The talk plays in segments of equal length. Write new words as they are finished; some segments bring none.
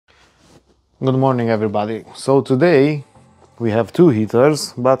Good morning, everybody. So today we have two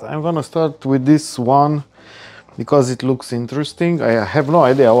heaters, but I'm gonna start with this one because it looks interesting. I have no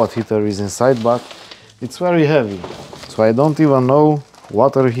idea what heater is inside, but it's very heavy. So I don't even know,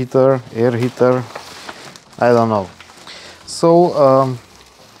 water heater, air heater, I don't know. So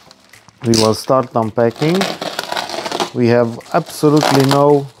we will start unpacking. We have absolutely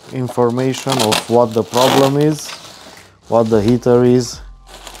no information of what the problem is, what the heater is.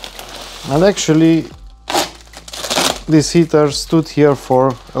 And actually, this heater stood here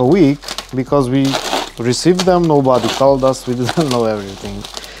for a week because we received them, nobody told us, we didn't know everything,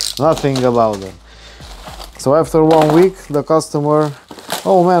 nothing about them. So after 1 week, the customer,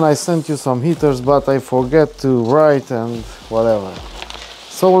 oh man, I sent you some heaters, but I forget to write and whatever.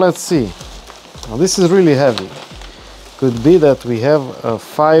 So let's see. Now, this is really heavy. Could be that we have a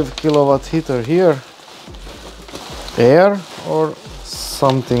 5 kilowatt heater here, air, or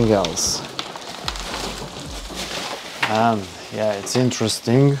something else. And yeah, it's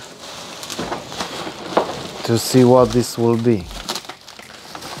interesting to see what this will be.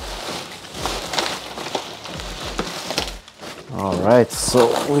 All right, so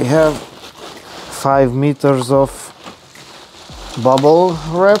we have 5 meters of bubble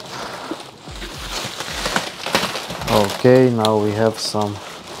wrap. Okay, now we have some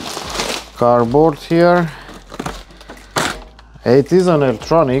cardboard here. It is an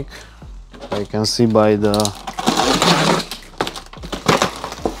Airtronic, I can see by the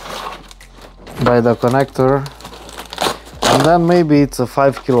connector, and then maybe it's a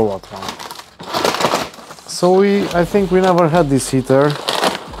 5 kilowatt one. So I think we never had this heater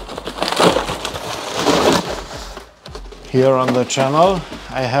here on the channel.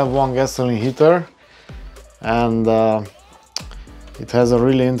 I have one gasoline heater, and it has a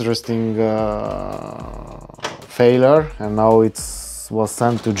really interesting failure, and now it was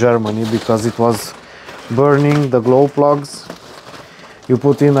sent to Germany because it was burning the glow plugs. You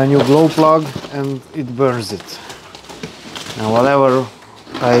put in a new glow plug and it burns it. And whatever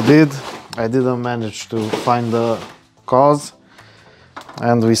I did, I didn't manage to find the cause,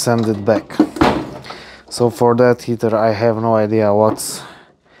 and we sent it back. So for that heater I have no idea what's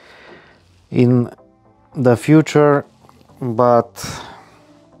in the future, but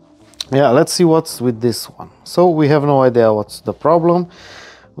yeah, let's see what's with this one. So we have no idea what's the problem.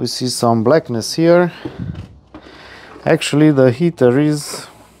 We see some blackness here. Actually, the heater is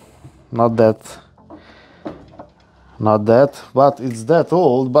not that, but it's that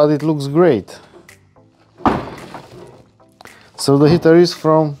old, but it looks great. So the heater is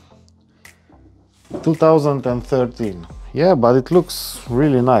from 2013. Yeah, but it looks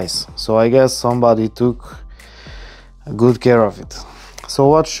really nice. So I guess somebody took good care of it. So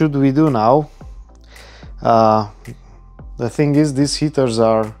what should we do now? The thing is, these heaters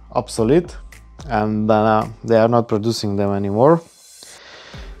are obsolete, and they are not producing them anymore.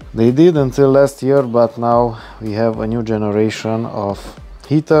 They did until last year, but now we have a new generation of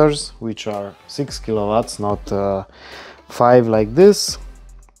heaters which are 6 kilowatts, not 5 like this.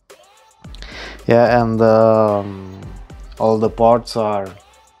 Yeah, and all the parts are,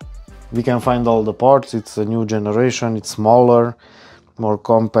 we can find all the parts. It's a new generation, it's smaller, more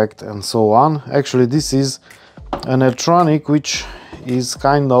compact, and so on. Actually, this is an Airtronic which is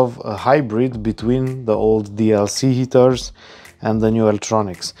kind of a hybrid between the old DLC heaters and the new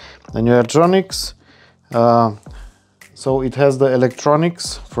Airtronics. The new Airtronics, so it has the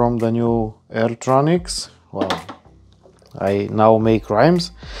electronics from the new Airtronics. Well, I now make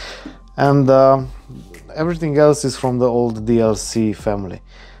rhymes. And everything else is from the old DLC family.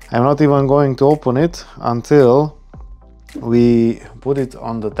 I'm not even going to open it until we put it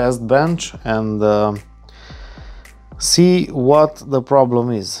on the test bench and see what the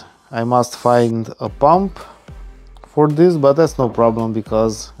problem is. I must find a pump for this, but that's no problem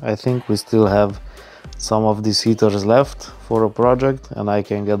because I think we still have some of these heaters left for a project, and I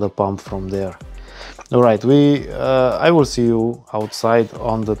can get a pump from there. All right, I will see you outside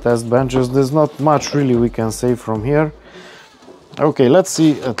on the test benches. There's not much really we can say from here. Okay, let's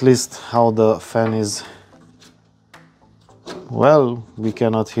see at least how the fan is. Well, we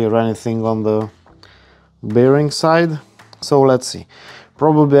cannot hear anything on the bearing side, so let's see.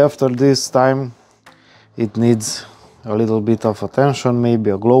 Probably after this time it needs a little bit of attention,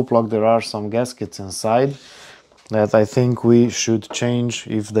 maybe a glow plug. There are some gaskets inside that I think we should change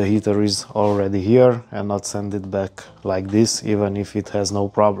if the heater is already here, and not send it back like this, even if it has no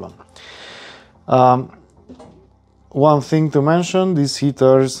problem. One thing to mention, these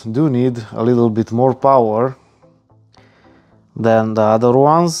heaters do need a little bit more power than the other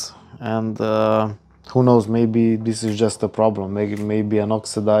ones, and who knows, maybe this is just a problem, maybe an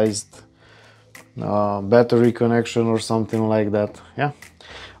oxidized battery connection or something like that. Yeah.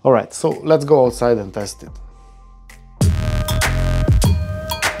 All right, so let's go outside and test it.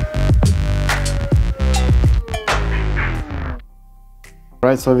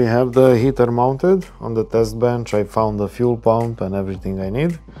 Right, so we have the heater mounted on the test bench. I found the fuel pump and everything I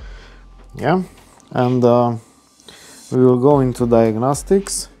need. Yeah, and we will go into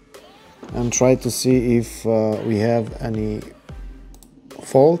diagnostics and try to see if we have any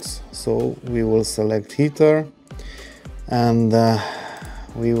faults. So we will select heater and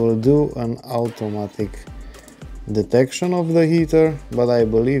we will do an automatic detection of the heater, but I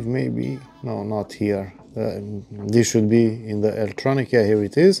believe maybe, no, not here. This should be in the Airtronic. Yeah, here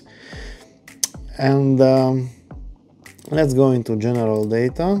it is. And let's go into general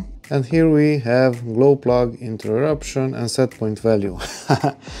data, and here we have glow plug interruption and set point value.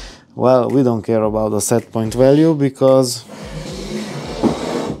 Well, we don't care about the set point value because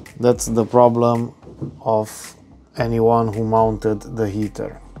that's the problem of anyone who mounted the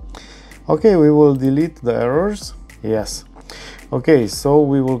heater. Okay, we will delete the errors. Yes. Okay, so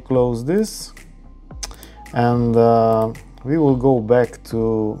we will close this and we will go back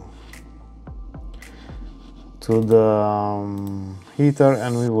to the heater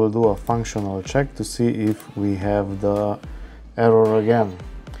and we will do a functional check to see if we have the error again.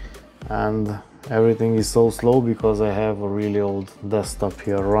 And everything is so slow because I have a really old desktop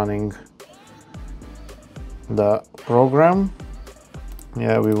here running the program.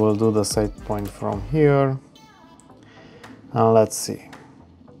 Yeah, we will do the set point from here and let's see.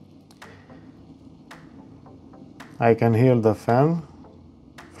 I can hear the fan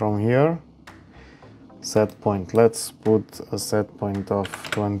from here. Set point, let's put a set point of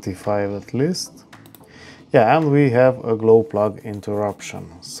 25 at least. Yeah, and we have a glow plug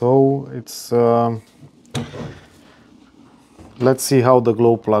interruption. So it's let's see how the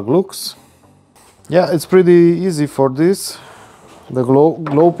glow plug looks. Yeah, it's pretty easy for this. The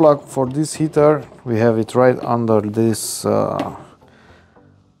glow plug for this heater, we have it right under this rubber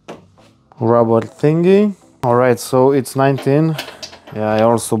thingy. All right, so it's 19. Yeah,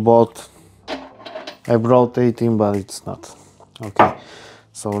 I brought 18, but it's not. Okay,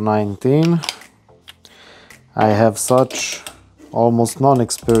 so 19. I have such almost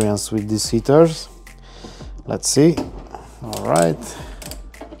non-experience with these heaters. Let's see. All right.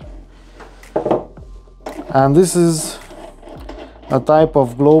 And this is a type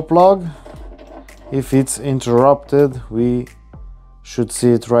of glow plug. If it's interrupted, we should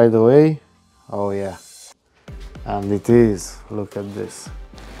see it right away. Oh yeah. And it is. Look at this.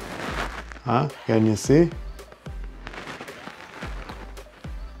 Huh? Can you see?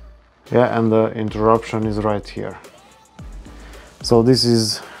 Yeah, and the interruption is right here. So this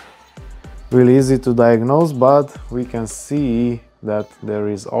is really easy to diagnose, but we can see that there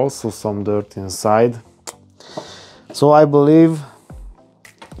is also some dirt inside. So I believe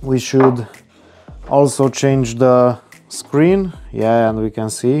we should also change the screen. Yeah, and we can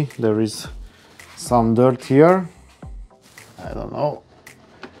see there is some dirt here. I don't know.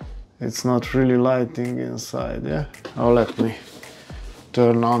 It's not really lighting inside, yeah? Oh, let me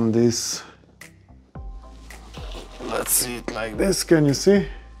turn on this. Let's see it like this. Can you see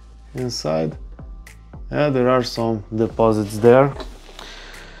inside? Yeah, there are some deposits there.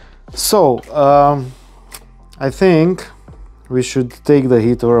 So I think we should take the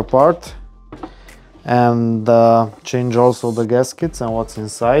heater apart and change also the gaskets and what's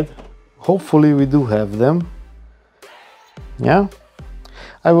inside. Hopefully we do have them. Yeah,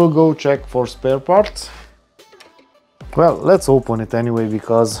 I will go check for spare parts. Well, let's open it anyway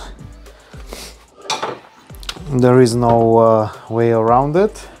because there is no way around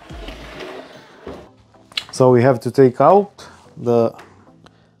it. So we have to take out the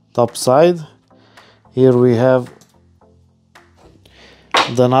top side. Here we have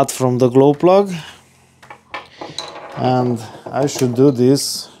the nut from the glow plug, and I should do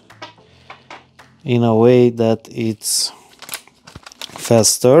this in a way that it's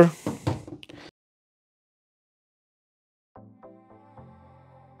faster.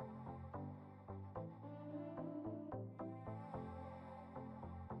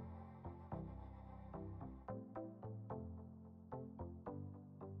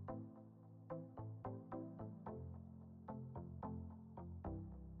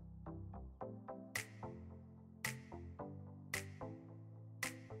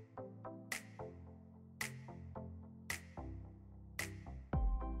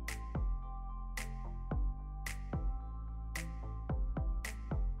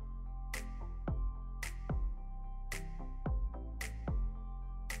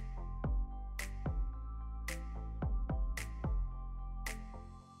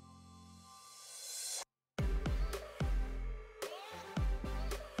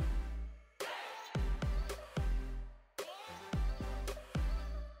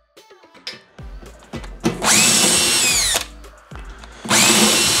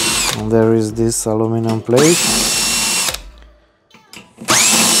 And there is this aluminum plate,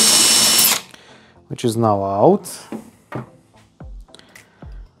 which is now out.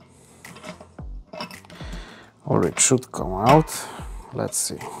 Or it should come out. Let's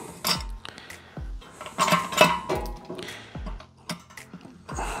see.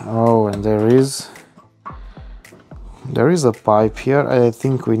 Oh, and there is a pipe here. I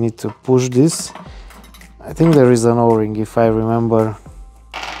think we need to push this. I think there is an O-ring, if I remember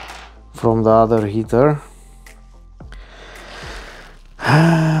from the other heater.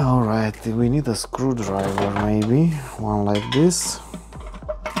 All right, we need a screwdriver, maybe one like this,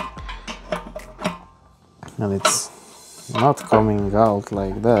 and it's not coming out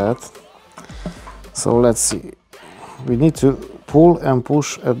like that. So let's see. We need to pull and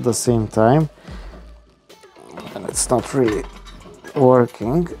push at the same time, and it's not really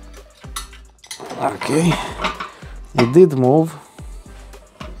working. Okay, it did move.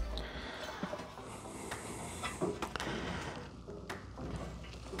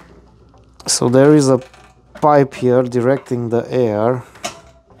 So there is a pipe here directing the air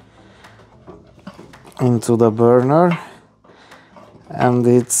into the burner, and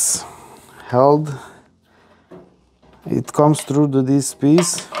it's held. It comes through this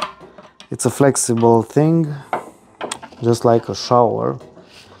piece. It's a flexible thing, just like a shower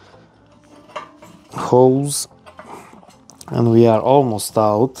hose, and we are almost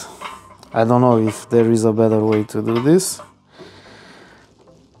out. I don't know if there is a better way to do this.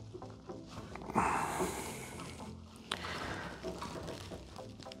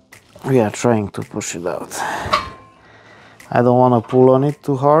 We are trying to push it out. I don't want to pull on it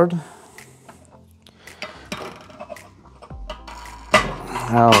too hard.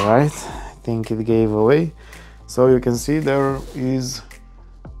 All right, I think it gave away. So you can see there is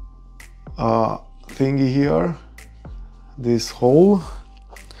a thingy here, this hole.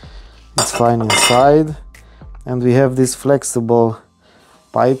 It's fine inside, and we have this flexible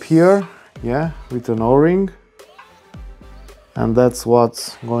pipe here, yeah, with an O-ring, and that's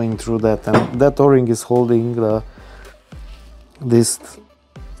what's going through that, and that O-ring is holding this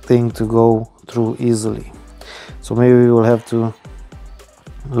thing to go through easily. So maybe we will have to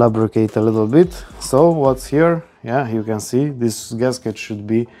lubricate a little bit. So what's here, yeah, you can see this gasket should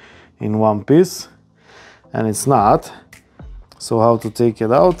be in one piece, and it's not. So how to take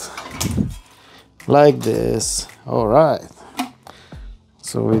it out? Like this. All right,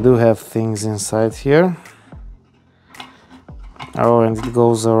 so we do have things inside here. Oh, and it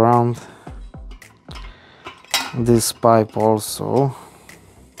goes around this pipe also.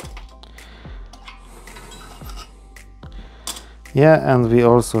 Yeah, and we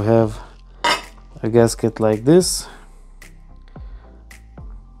also have a gasket like this.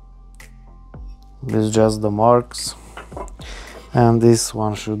 This is just the marks, and this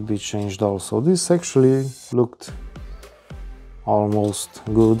one should be changed also. This actually looked almost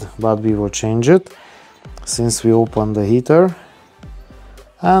good, but we will change it since we opened the heater.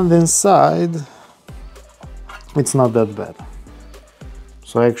 And inside it's not that bad.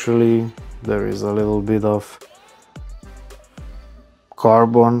 So actually there is a little bit of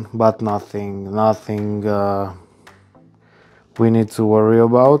carbon, but nothing we need to worry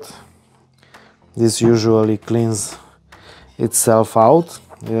about. This usually cleans itself out.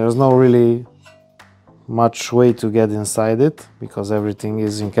 There's no really much way to get inside it because everything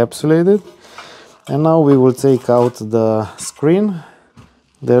is encapsulated. And now we will take out the screen.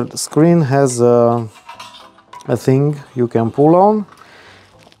 The screen has a thing you can pull on,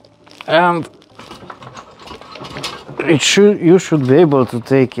 and you should be able to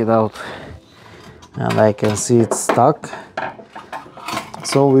take it out, and I can see it's stuck.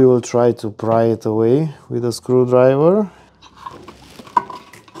 So we will try to pry it away with a screwdriver.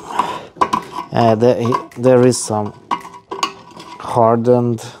 There is some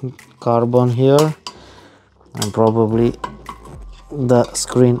hardened carbon here, and probably the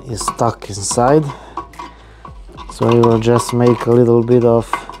screen is stuck inside. So we will just make a little bit of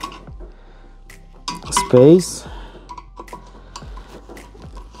space.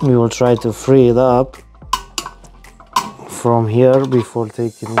 We will try to free it up from here before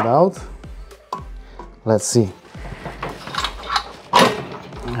taking it out. Let's see.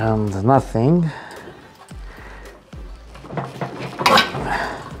 And nothing.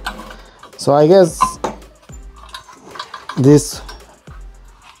 So I guess this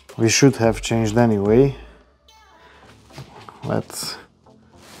we should have changed anyway.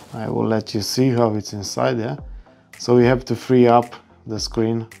 I will let you see how it's inside, yeah. So we have to free up the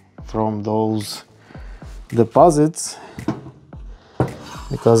screen from those deposits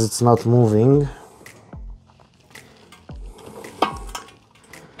because it's not moving.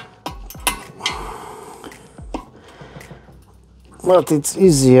 but it's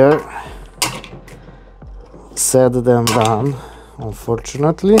easier said than done,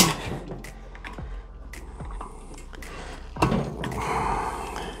 unfortunately.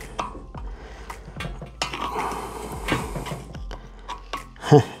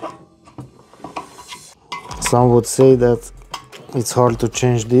 Some would say that it's hard to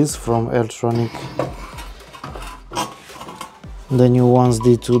change this from Airtronic, the new ones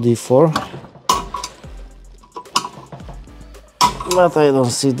D2, D4, but I don't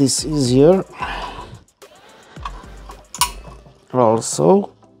see this easier.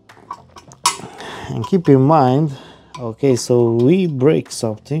 Also, and keep in mind, okay, so we break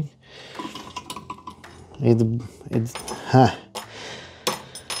something,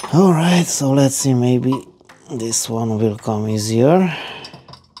 all right, so let's see, maybe this one will come easier.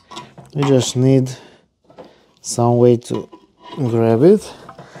 We just need some way to grab it,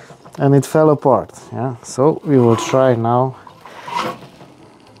 and it fell apart. Yeah, so we will try now.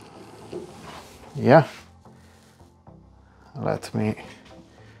 Yeah, let me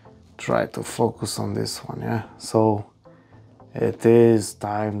try to focus on this one. Yeah, so it is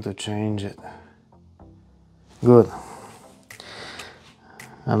time to change it. Good.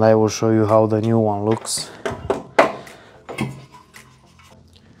 And I will show you how the new one looks.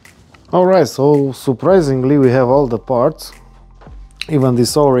 Alright, so surprisingly we have all the parts, even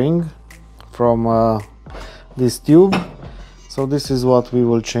this O-ring from this tube. So this is what we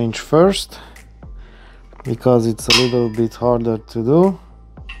will change first, because it's a little bit harder to do.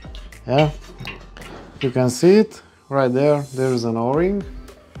 Yeah, you can see it right there. There's an O-ring.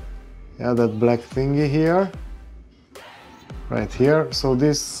 Yeah, that black thingy here, right here. So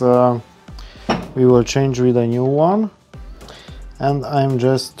this we will change with a new one. And I'm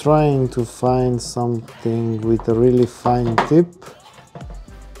just trying to find something with a really fine tip,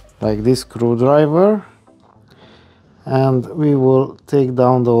 like this screwdriver, and we will take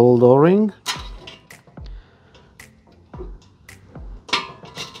down the old O-ring.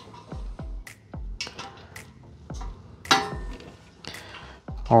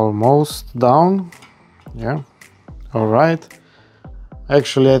 Almost down. Yeah, all right.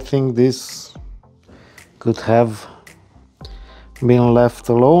 Actually, I think this could have been left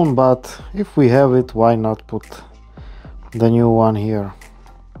alone, but if we have it, why not put the new one here?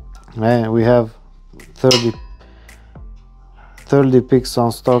 And we have 30 picks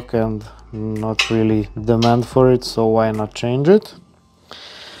on stock and not really demand for it, so why not change it?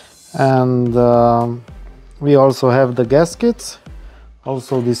 And we also have the gaskets,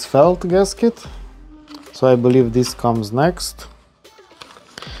 also this felt gasket, so I believe this comes next.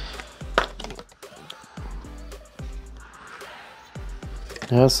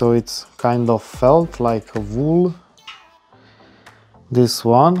 Yeah, so it's kind of felt like a wool. This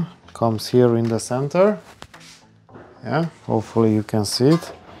one comes here in the center. Yeah, hopefully you can see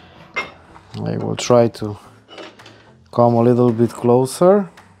it. I will try to come a little bit closer.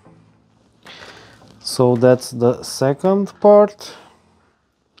 So that's the second part.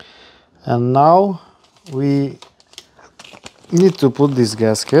 And now we need to put this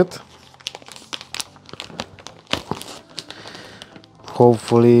gasket.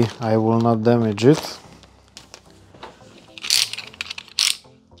 Hopefully I will not damage it.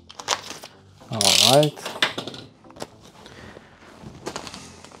 All right.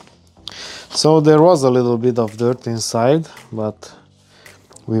 So there was a little bit of dirt inside, but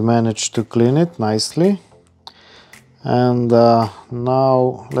we managed to clean it nicely. And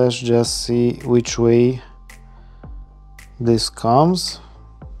now let's just see which way this comes.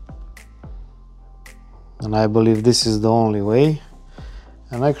 And I believe this is the only way.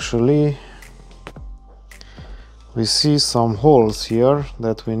 And actually we see some holes here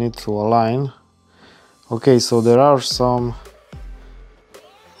that we need to align. Okay, so there are some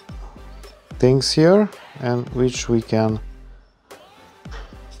things here and which we can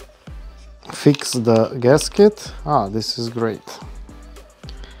fix the gasket. Ah, this is great.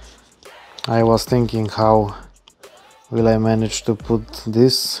 I was thinking, how will I manage to put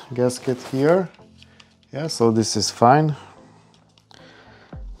this gasket here? Yeah, so this is fine.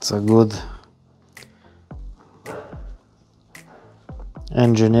 It's a good.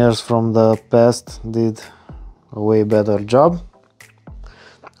 Engineers from the past did a way better job.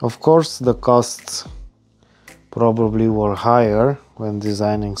 Of course, the costs probably were higher when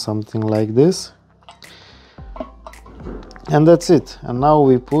designing something like this. And that's it. And now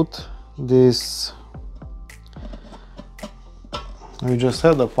we put this. We just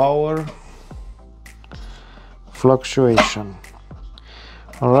had a power fluctuation.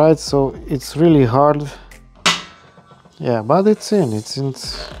 All right, so it's really hard. Yeah, but it's in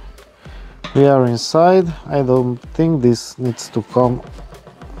We are inside. I don't think this needs to come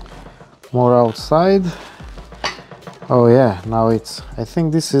more outside. Oh yeah, now it's, I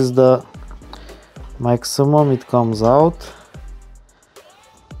think this is the maximum it comes out.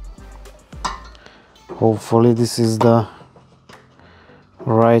 Hopefully this is the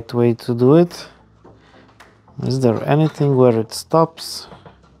right way to do it. Is there anything where it stops?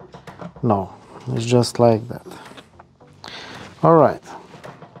 No, it's just like that. All right.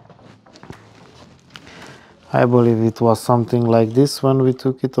 I believe it was something like this when we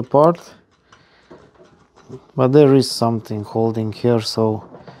took it apart. But there is something holding here, so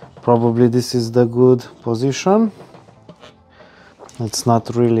probably this is the good position. It's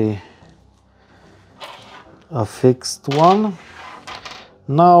not really a fixed one.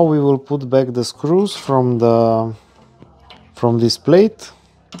 Now we will put back the screws from this plate.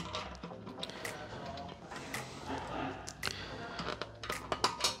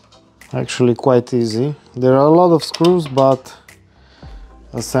 Actually quite easy. There are a lot of screws, but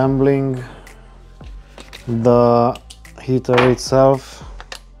assembling the heater itself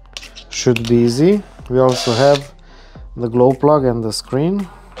should be easy. We also have the glow plug and the screen.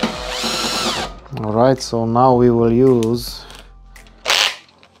 Alright, so now we will use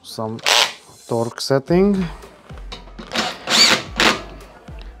some torque setting.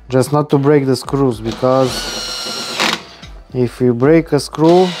 Just not to break the screws, because if you break a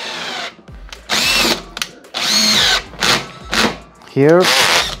screw here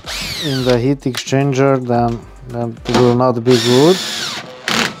in the heat exchanger, then it will not be good.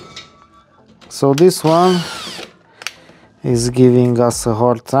 So this one is giving us a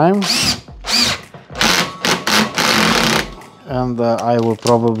hard time, and I will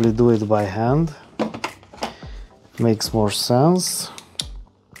probably do it by hand. Makes more sense,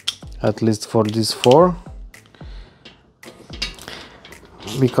 at least for these four,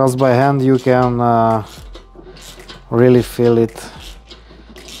 because by hand you can really feel it,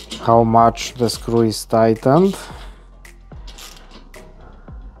 how much the screw is tightened.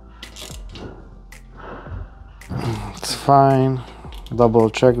 It's fine.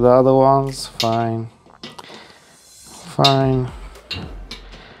 Double check the other ones. Fine. Fine.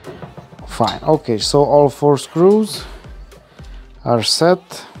 Fine. Okay, so all four screws are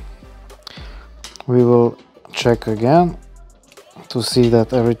set. We will check again to see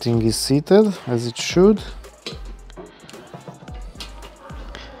that everything is seated as it should.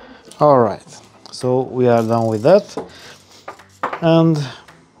 Alright, so we are done with that, and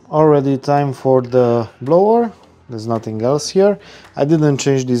already time for the blower. There's nothing else here. I didn't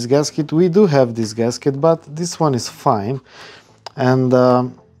change this gasket. We do have this gasket, but this one is fine, and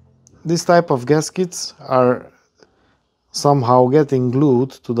this type of gaskets are somehow getting glued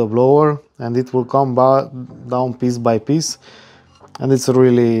to the blower, and it will come down piece by piece, and it's a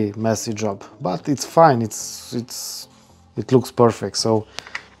really messy job, but it's fine. It looks perfect, so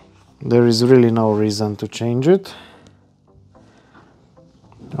there is really no reason to change it.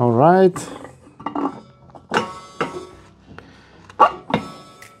 All right.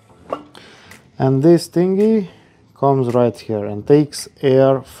 And this thingy comes right here and takes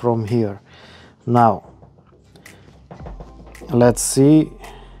air from here. Now, let's see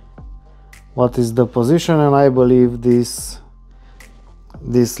what is the position, and I believe this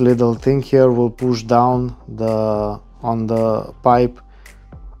little thing here will push down on the pipe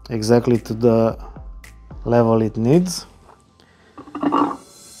exactly to the level it needs.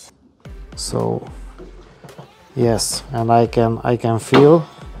 So yes, and I can feel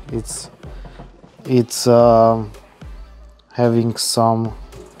it's having some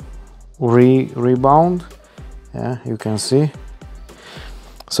rebound. Yeah, you can see.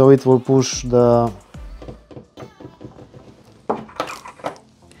 So it will push that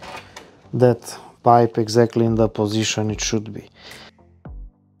pipe exactly in the position it should be.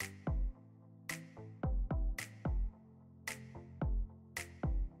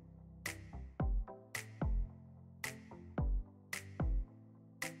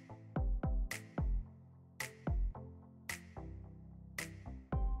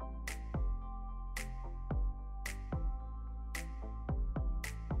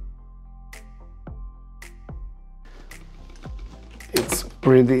 It's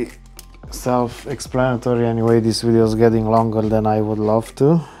pretty self-explanatory anyway. This video is getting longer than I would love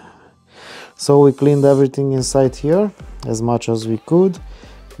to. So we cleaned everything inside here as much as we could.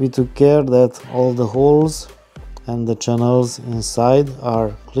 We took care that all the holes and the channels inside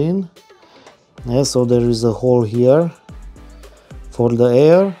are clean. Yeah, so there is a hole here for the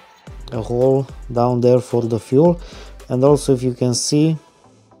air, a hole down there for the fuel, and also, if you can see,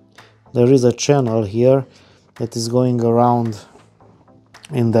 there is a channel here that is going around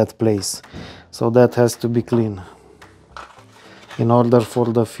in that place. so that has to be clean in order for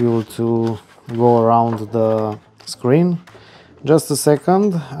the fuel to go around the screen. Just a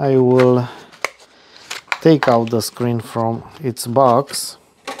second, I will take out the screen from its box,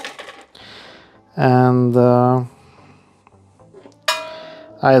 and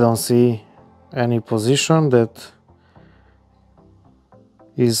I don't see any position that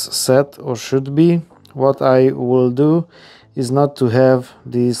is set or should be. What I will do is not to have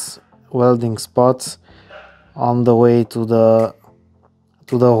these welding spots on the way to the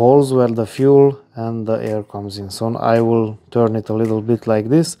holes where the fuel and the air comes in. So I will turn it a little bit like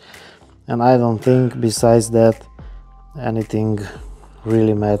this, and I don't think besides that anything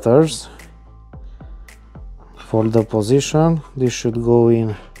really matters. For the position, this should go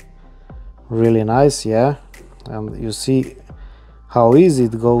in really nice, yeah, and you see how easy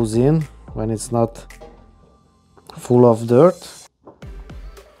it goes in when it's not full of dirt,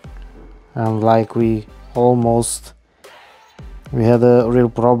 and like we had a real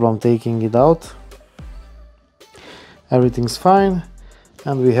problem taking it out. Everything's fine,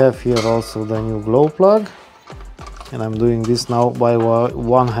 and we have here also the new glow plug, and I'm doing this now by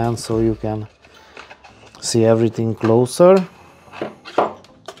one hand so you can see everything closer,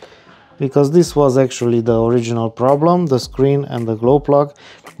 because this was actually the original problem, the screen and the glow plug,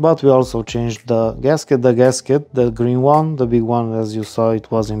 but we also changed the gasket, the green one, the big one. As you saw,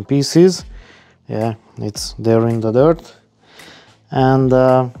 it was in pieces, yeah, it's there in the dirt. And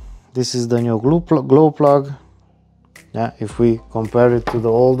this is the new glow plug. Yeah, if we compare it to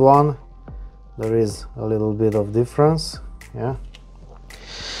the old one, there is a little bit of difference, yeah.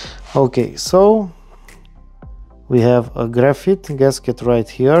 Okay, so we have a graphite gasket right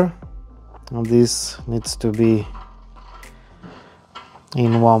here, and this needs to be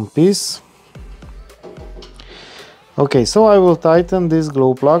in one piece. Okay, so I will tighten this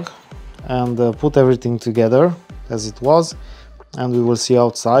glow plug and put everything together as it was, and we will see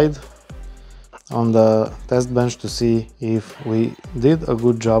outside on the test bench to see if we did a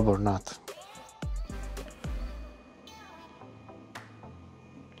good job or not.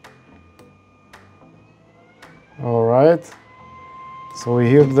 All right, so we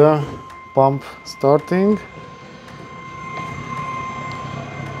hear the pump starting,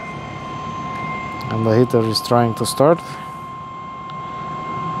 and the heater is trying to start.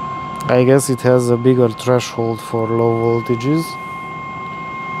 I guess it has a bigger threshold for low voltages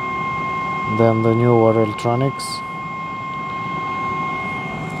than the newer electronics.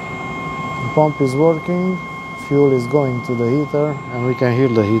 The pump is working, fuel is going to the heater, and we can hear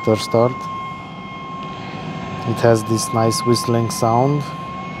the heater start. It has this nice whistling sound.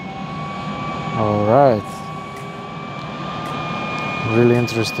 All right, really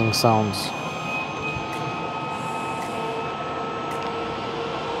interesting sounds.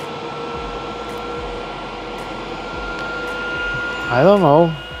 I don't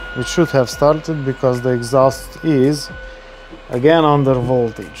know, it should have started because the exhaust is again under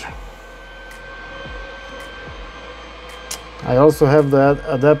voltage. I also have the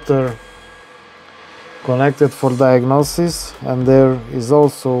adapter connected for diagnosis, and there is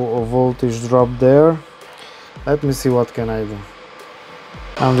also a voltage drop there. Let me see what can I do.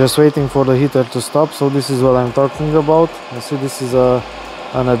 I'm just waiting for the heater to stop, so this is what I'm talking about. You see, this is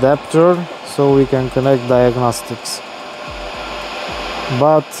an adapter, so we can connect diagnostics.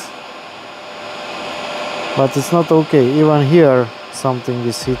 But it's not okay. Even here something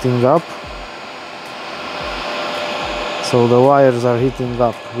is heating up. So the wires are heating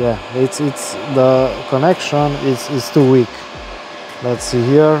up. Yeah, it's the connection is too weak. Let's see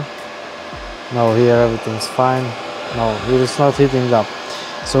here. No, here everything's fine. No, here it's not heating up.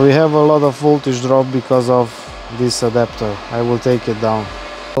 So we have a lot of voltage drop because of this adapter. I will take it down.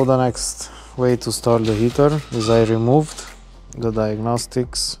 So the next way to start the heater is I removed the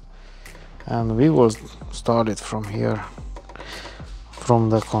diagnostics, and we will start it from here, from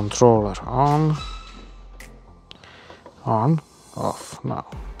the controller. On, off, now,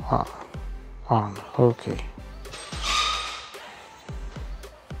 on, okay.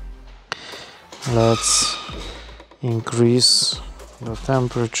 Let's increase the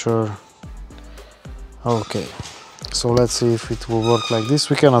temperature. Okay, so let's see if it will work like this.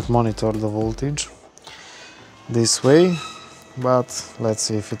 We cannot monitor the voltage this way, but let's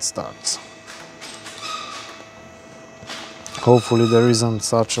see if it starts. Hopefully there isn't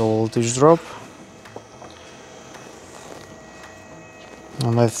such a voltage drop.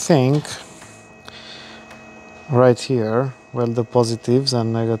 And I think right here, where the positives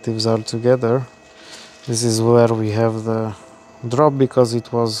and negatives are together, this is where we have the drop, because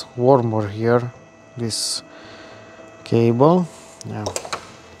it was warmer here, this cable. Yeah.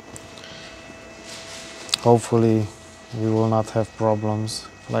 Hopefully we will not have problems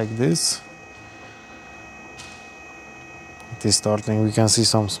like this. It is starting, we can see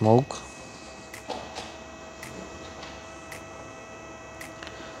some smoke.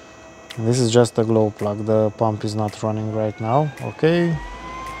 And this is just a glow plug, the pump is not running right now. Okay,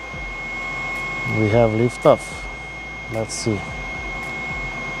 we have lift off. Let's see.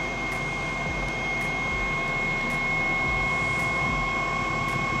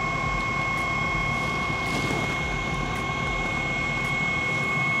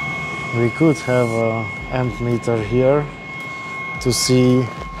 We could have an amp meter here to see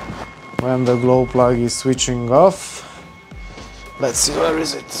when the glow plug is switching off. Let's see, where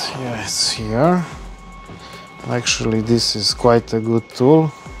is it? Yeah, it's here. Actually, this is quite a good tool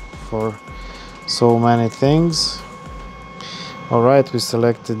for so many things. Alright, we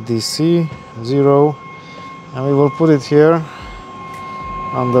selected DC 0 and we will put it here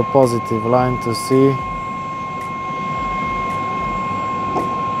on the positive line to see.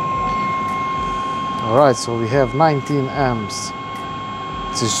 Alright, so we have 19 amps.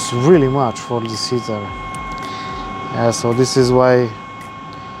 This is really much for this heater. Yeah, so this is why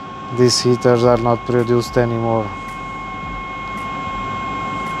these heaters are not produced anymore.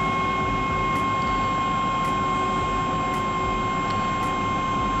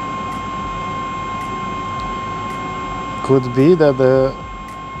 Could be that the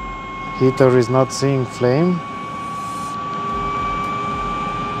heater is not seeing flame.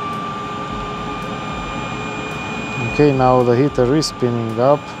 Okay, now the heater is spinning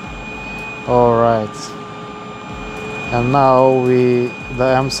up. All right. And now the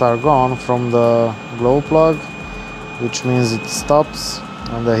amps are gone from the glow plug, which means it stops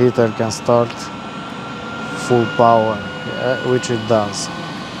and the heater can start full power, which it does.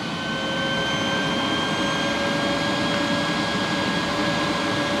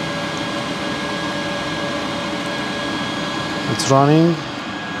 It's running.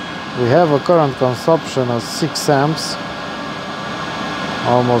 We have a current consumption of 6 amps,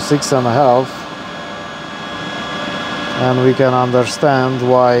 almost 6.5. And we can understand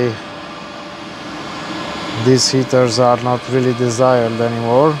why these heaters are not really desired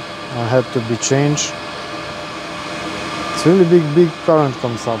anymore and had to be changed. It's really big current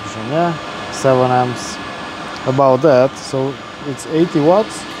consumption, yeah? 7 amps, about that. So it's 80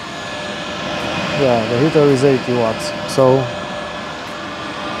 watts. Yeah, the heater is 80 watts. So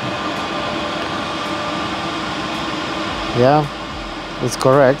yeah, it's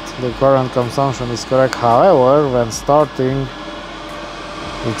correct, the current consumption is correct. However, when starting,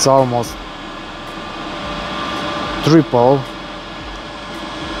 it's almost triple,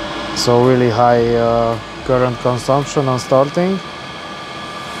 so really high current consumption on starting.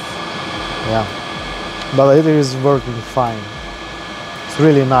 Yeah, but it is working fine. It's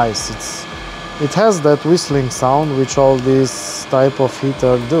really nice. It has that whistling sound which all these type of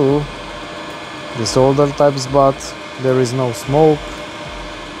heater do, these older types, but there is no smoke.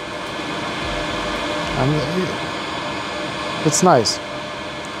 And it's nice.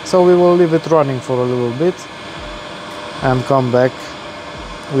 So we will leave it running for a little bit and come back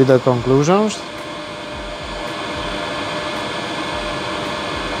with the conclusions.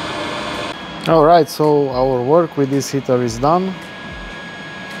 Alright, so our work with this heater is done.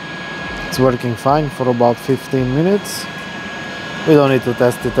 It's working fine for about 15 minutes. We don't need to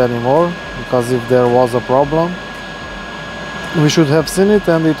test it anymore, because if there was a problem, we should have seen it,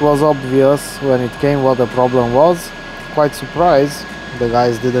 and it was obvious when it came what the problem was. Quite surprised the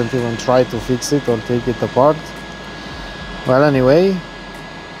guys didn't even try to fix it or take it apart. Well, anyway,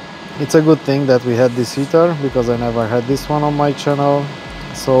 it's a good thing that we had this heater, because I never had this one on my channel.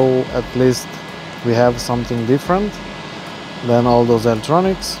 So at least we have something different than all those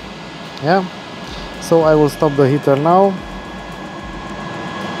electronics. Yeah, so I will stop the heater now.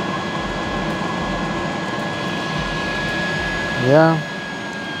 Yeah,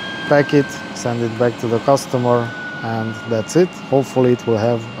 pack it, send it back to the customer, and that's it. Hopefully it will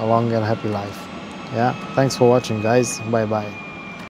have a long and happy life. Yeah, thanks for watching, guys. Bye bye.